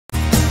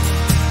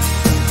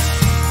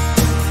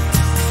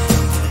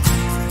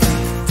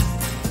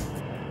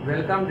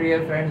Welcome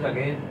dear friends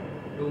again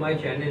to my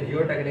channel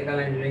Geotechnical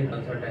Engineering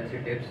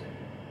Consultancy Tips.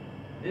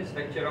 This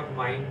lecture of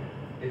mine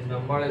is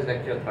numbered as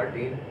lecture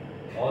 13,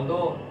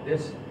 although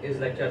this is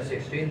lecture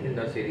 16 in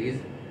the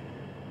series.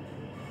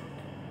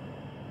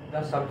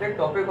 The subject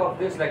topic of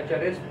this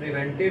lecture is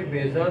preventive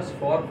measures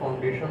for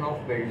foundation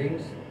of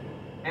buildings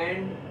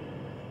and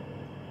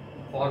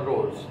for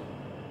roads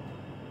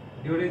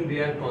during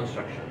their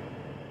construction.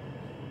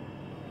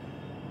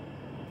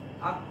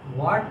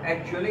 What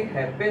actually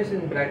happens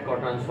in black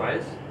cotton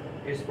soils,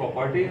 its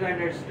properties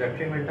and its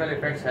detrimental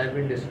effects have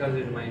been discussed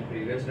in my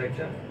previous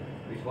lecture,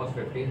 which was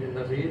 15th in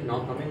the series.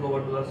 Now coming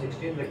over to the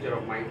 16th lecture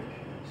of my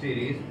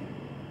series,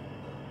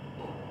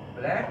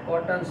 black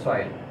cotton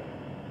soil.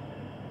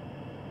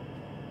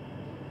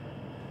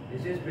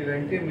 This is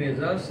preventive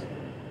measures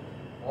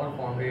for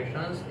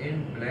foundations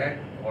in black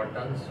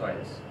cotton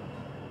soils.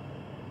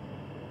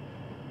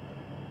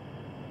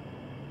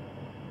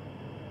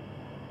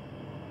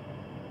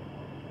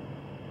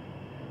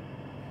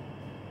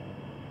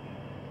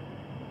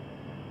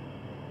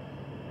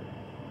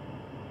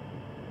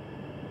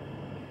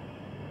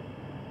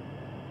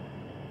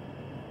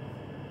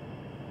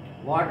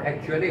 What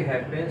actually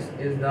happens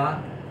is the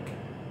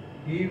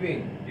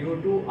heaving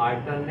due to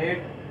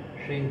alternate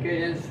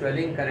shrinkage and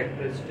swelling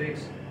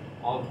characteristics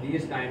of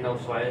these kind of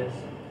soils,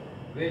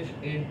 which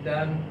in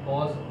turn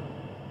cause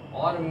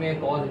or may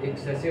cause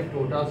excessive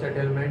total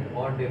settlement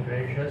or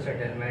differential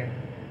settlement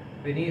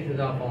beneath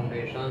the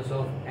foundations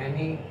of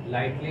any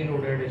lightly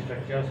loaded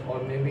structures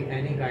or maybe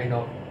any kind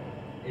of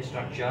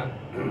structure,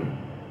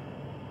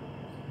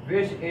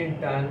 which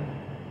in turn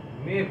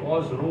may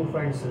cause roof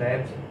and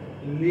slabs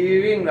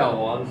leaving the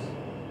walls,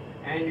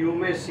 and you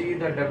may see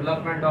the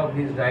development of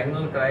these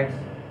diagonal cracks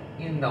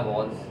in the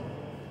walls.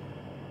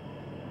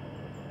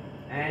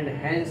 And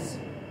hence,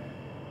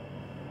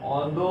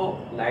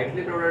 although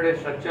lightly loaded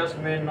structures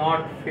may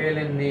not fail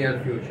in near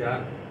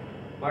future,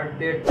 but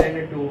they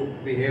tend to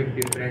behave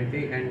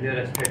differently and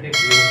their aesthetic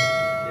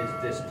view is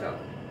disturbed.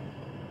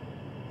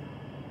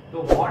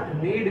 So what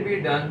need to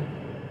be done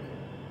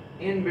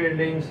in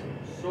buildings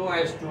so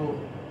as to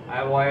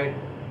avoid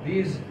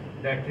these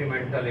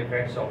detrimental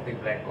effects of the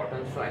black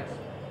cotton soils?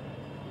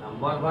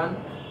 Number one,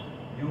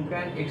 you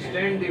can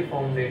extend the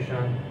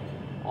foundation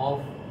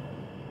of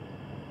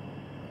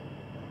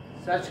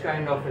such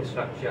kind of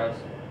structures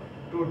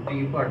to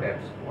deeper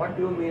depths. What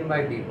do you mean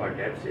by deeper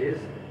depths is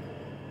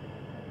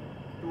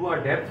to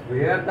a depth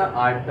where the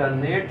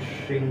alternate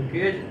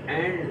shrinkage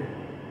and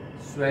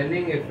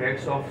swelling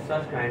effects of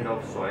such kind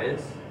of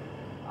soils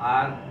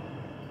are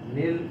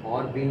nil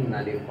or being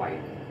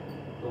nullified.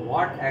 So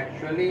what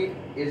actually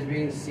is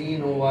being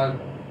seen over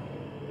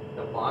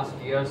the past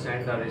years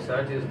and the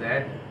research is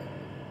that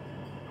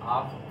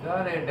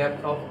after a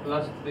depth of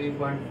plus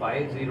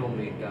 3.50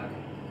 meter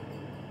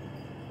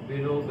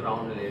below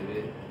ground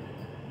level,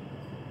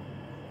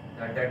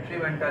 the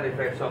detrimental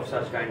effects of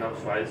such kind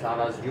of soils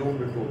are assumed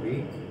to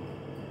be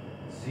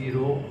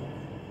zero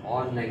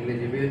or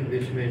negligible,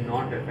 which may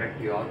not affect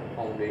your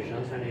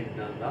foundations and in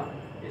turn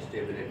the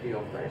stability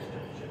of the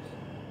structures.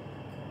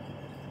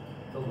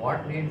 So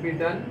what need to be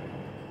done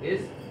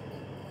is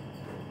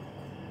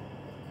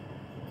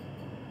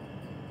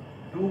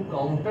to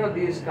counter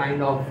these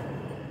kind of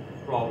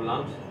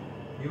problems,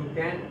 you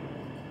can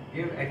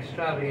give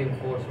extra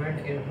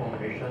reinforcement in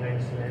foundation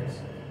and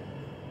slants.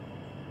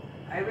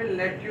 I will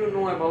let you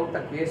know about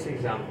the case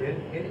example.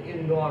 In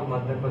Indore,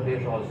 Madhya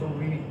Pradesh also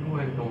we do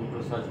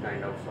encounter such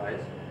kind of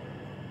soils.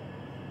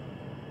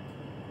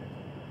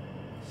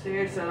 Say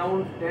it's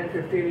around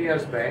 10-15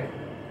 years back,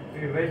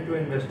 we went to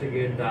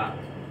investigate the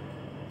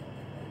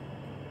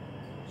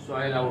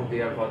soil out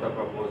there for the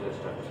proposed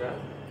structure.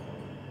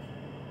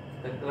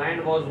 The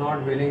client was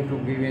not willing to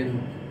give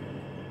in,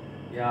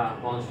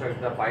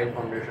 construct the pile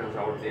foundations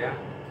out there.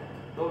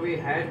 So we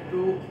had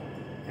to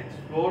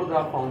explore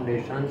the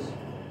foundations,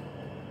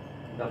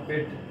 the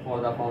pit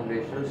for the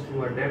foundations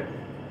to a depth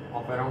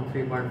of around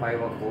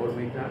 3.5 or 4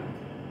 meter.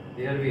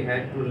 There we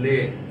had to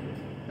lay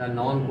the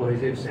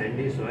non-cohesive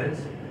sandy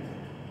soils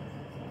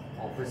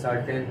of a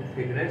certain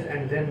thickness,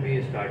 and then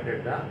we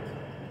started the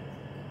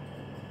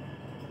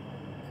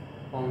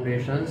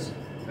foundations,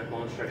 the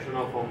construction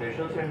of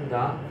foundations and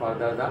the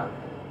further the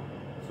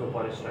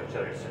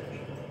superstructure, etc.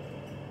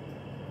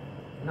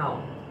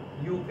 Now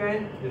you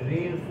can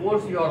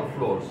reinforce your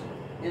floors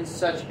in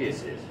such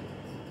cases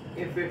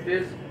if it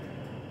is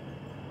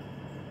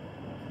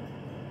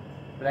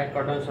black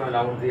cotton soil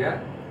out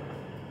there,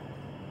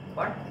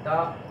 but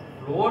the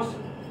floors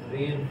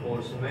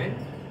reinforcement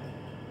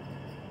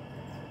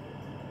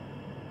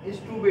is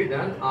to be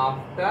done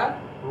after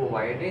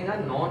providing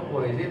a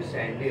non-cohesive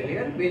sandy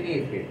layer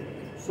beneath it,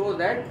 so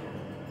that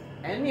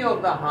any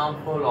of the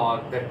harmful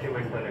or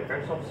detrimental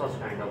effects of such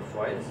kind of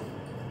soils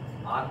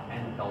are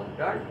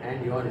encountered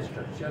and your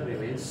structure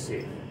remains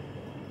safe.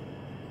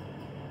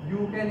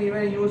 You can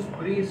even use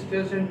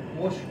pre-stressed and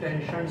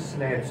post-tension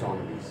slabs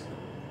on these.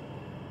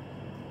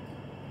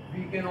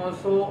 We can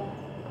also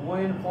go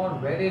in for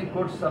very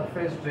good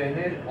surface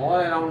drainage all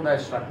around the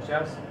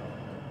structures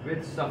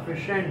with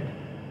sufficient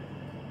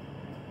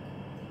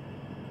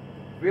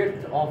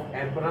width of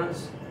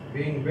aprons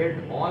being built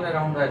all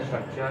around the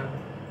structure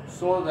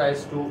so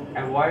as to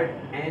avoid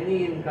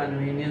any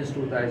inconvenience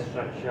to the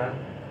structure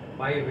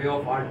by way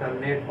of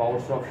alternate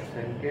bouts of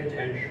shrinkage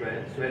and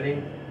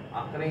swelling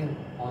occurring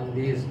on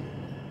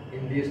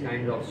in these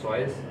kinds of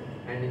soils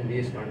and in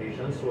these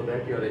conditions, so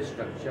that your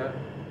structure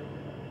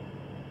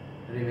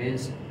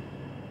remains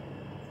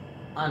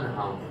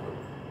unharmful.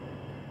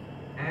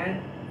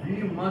 And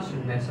we must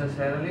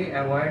necessarily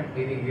avoid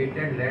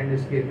irrigated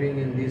landscaping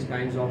in these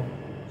kinds of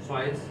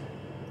soils.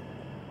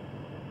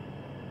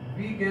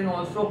 We can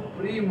also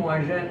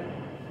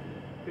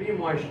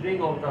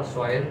pre-moisturing of the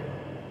soil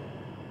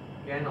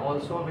can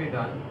also be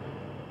done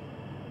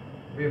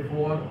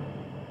before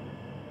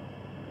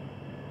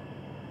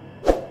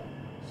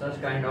such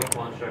kind of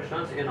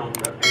constructions in order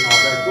to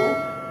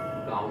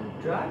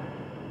counter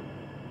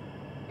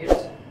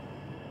its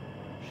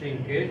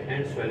shrinkage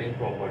and swelling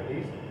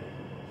properties,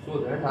 so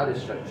that our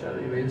structure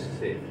remains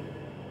safe.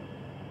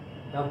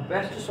 The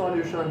best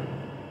solution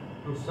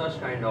to such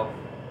kind of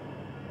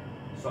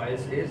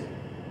soils is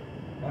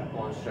the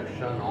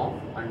construction of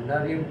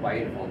under-ream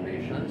pile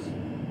foundations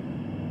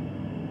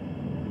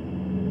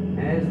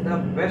as the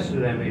best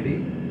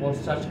remedy for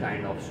such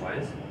kind of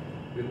soils,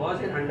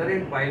 because in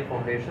under-ream pile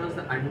foundations,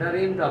 the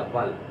under-ream, the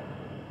bulk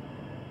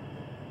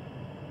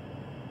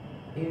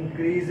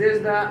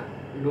increases the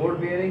load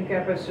bearing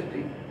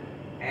capacity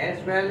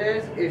as well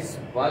as its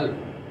bulk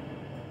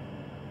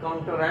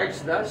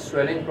counteracts the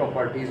swelling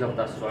properties of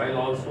the soil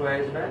also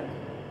as well.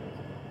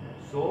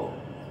 So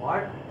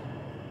what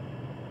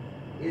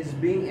is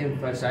being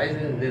emphasized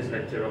in this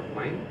lecture of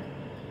mine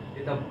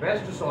is the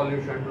best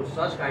solution to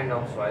such kind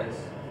of soils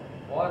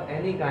or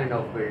any kind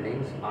of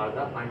buildings are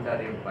the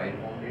under-ream pile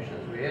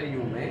foundations, where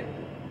you may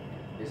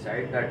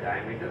decide the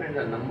diameter and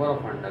the number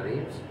of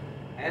under-reams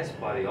as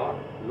per your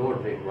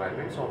load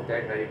requirements of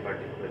that very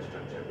particular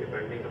structure,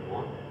 depending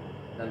upon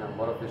the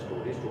number of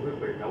stories to be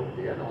built out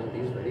there on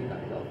these very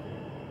kind of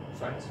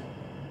soils.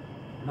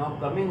 Now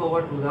coming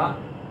over to the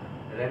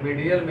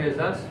remedial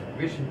measures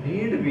which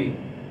need be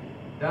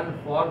done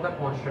for the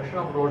construction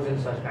of roads in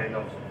such kind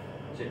of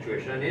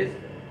situation is,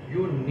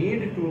 you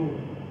need to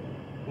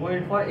go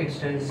in for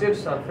extensive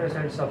surface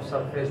and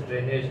subsurface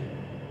drainage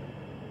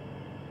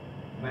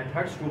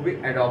methods to be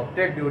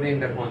adopted during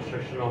the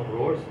construction of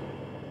roads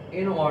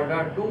in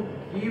order to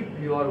keep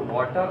your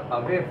water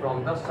away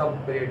from the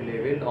subgrade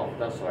level of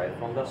the soil,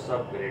 from the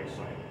subgrade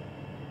soil.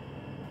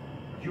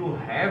 You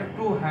have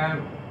to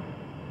have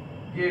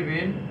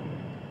given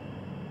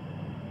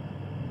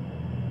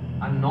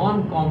a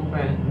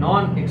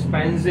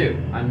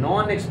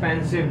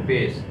non-expansive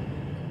base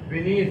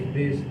beneath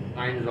these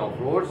kinds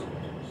of roads,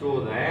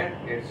 so that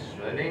its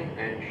swelling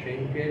and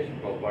shrinkage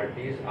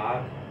properties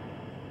are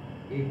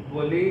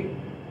equally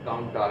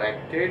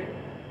counteracted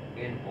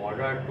in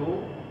order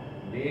to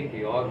make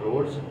your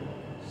roads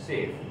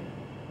safe.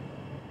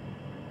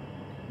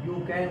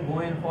 You can go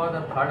in for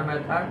the third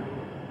method,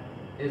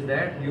 is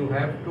that you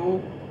can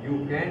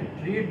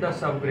treat the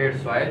subgrade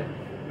soil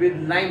with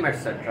lime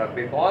etc.,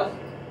 because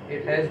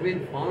it has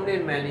been found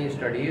in many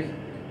studies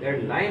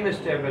that lime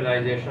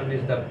stabilization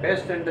is the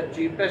best and the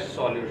cheapest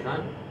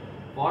solution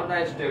for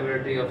the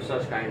stability of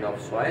such kind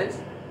of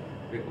soils,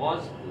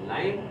 because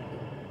lime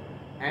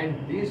and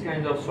these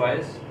kinds of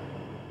soils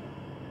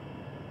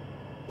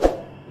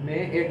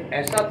में एक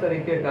ऐसा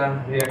तरीके का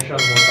reaction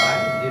होता है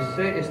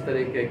जिससे इस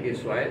तरीके की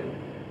सॉइल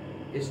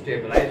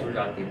स्टेबलाइज हो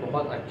जाती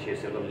बहुत अच्छे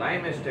से. तो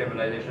lime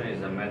stabilization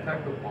is the method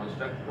to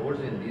construct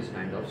roads in this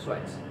kind of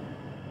soils,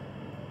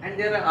 and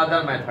there are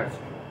other methods.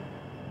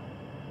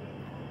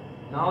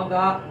 Now the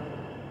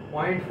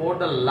point 4,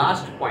 the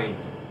last point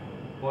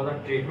for the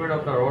treatment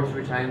of the roads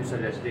which I am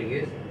suggesting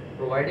is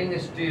providing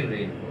steel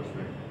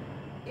reinforcement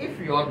if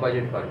your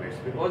budget permits,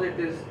 because it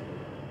is,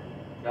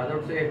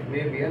 rather say, it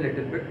may be a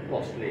little bit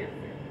costly.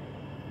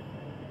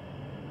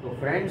 So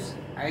friends,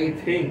 I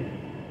think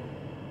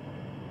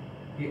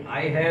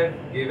I have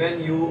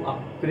given you a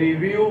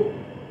preview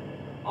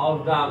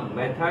of the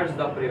methods,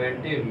 the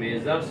preventive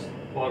measures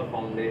for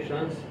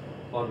foundations,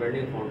 for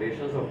building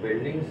foundations of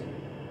buildings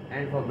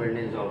and for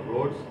buildings of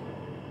roads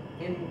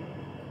in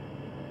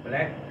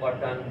black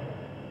cotton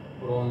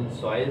prone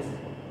soils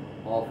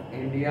of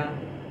India.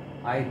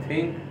 I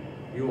think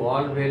you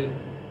all will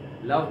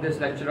love this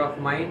lecture of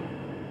mine.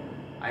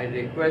 I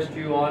request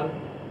you all,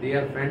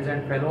 dear friends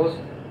and fellows,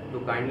 to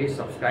kindly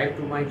subscribe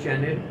to my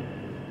channel.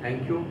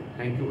 Thank you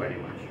very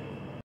much.